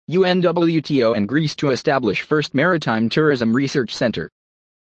UNWTO and Greece to establish first maritime tourism research center.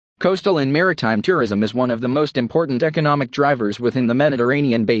 Coastal and maritime tourism is one of the most important economic drivers within the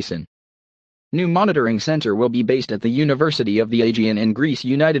Mediterranean basin. New monitoring center will be based at the University of the Aegean in Greece.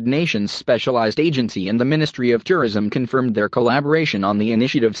 United Nations Specialized Agency and the Ministry of Tourism confirmed their collaboration on the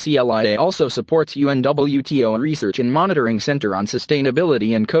initiative. CLIA also supports UNWTO Research and Monitoring Center on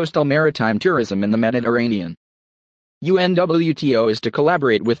Sustainability and Coastal Maritime Tourism in the Mediterranean. UNWTO is to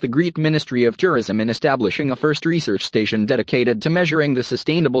collaborate with the Greek Ministry of Tourism in establishing a first research station dedicated to measuring the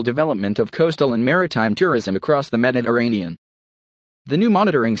sustainable development of coastal and maritime tourism across the Mediterranean. The new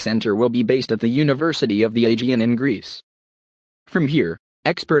monitoring center will be based at the University of the Aegean in Greece. From here,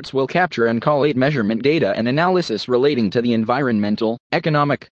 experts will capture and collate measurement data and analysis relating to the environmental,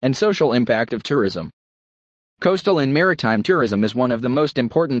 economic, and social impact of tourism. Coastal and maritime tourism is one of the most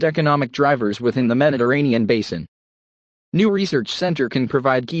important economic drivers within the Mediterranean basin. New research center can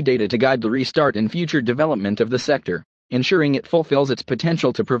provide key data to guide the restart and future development of the sector, ensuring it fulfills its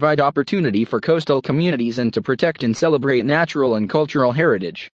potential to provide opportunity for coastal communities and to protect and celebrate natural and cultural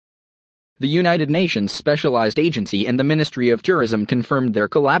heritage. The United Nations Specialized Agency and the Ministry of Tourism confirmed their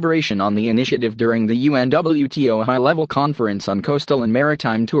collaboration on the initiative during the UNWTO High-Level Conference on Coastal and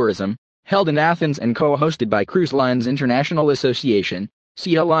Maritime Tourism, held in Athens and co-hosted by Cruise Lines International Association,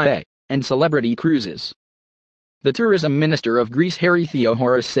 CLIA, and Celebrity Cruises. The Tourism Minister of Greece Harry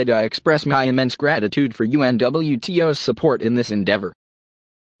Theohoros said, "I express my immense gratitude for UNWTO's support in this endeavor.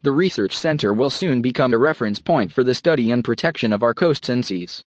 The research center will soon become a reference point for the study and protection of our coasts and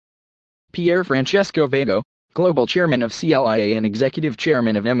seas." Pier Francesco Vago, Global Chairman of CLIA and Executive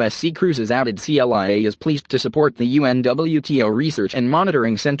Chairman of MSC Cruises, added CLIA is pleased to support the UNWTO Research and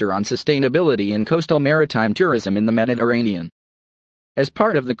Monitoring Center on Sustainability and Coastal Maritime Tourism in the Mediterranean. As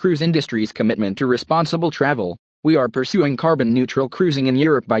part of the cruise industry's commitment to responsible travel, we are pursuing carbon-neutral cruising in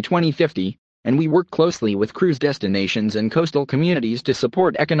Europe by 2050, and we work closely with cruise destinations and coastal communities to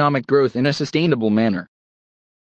support economic growth in a sustainable manner.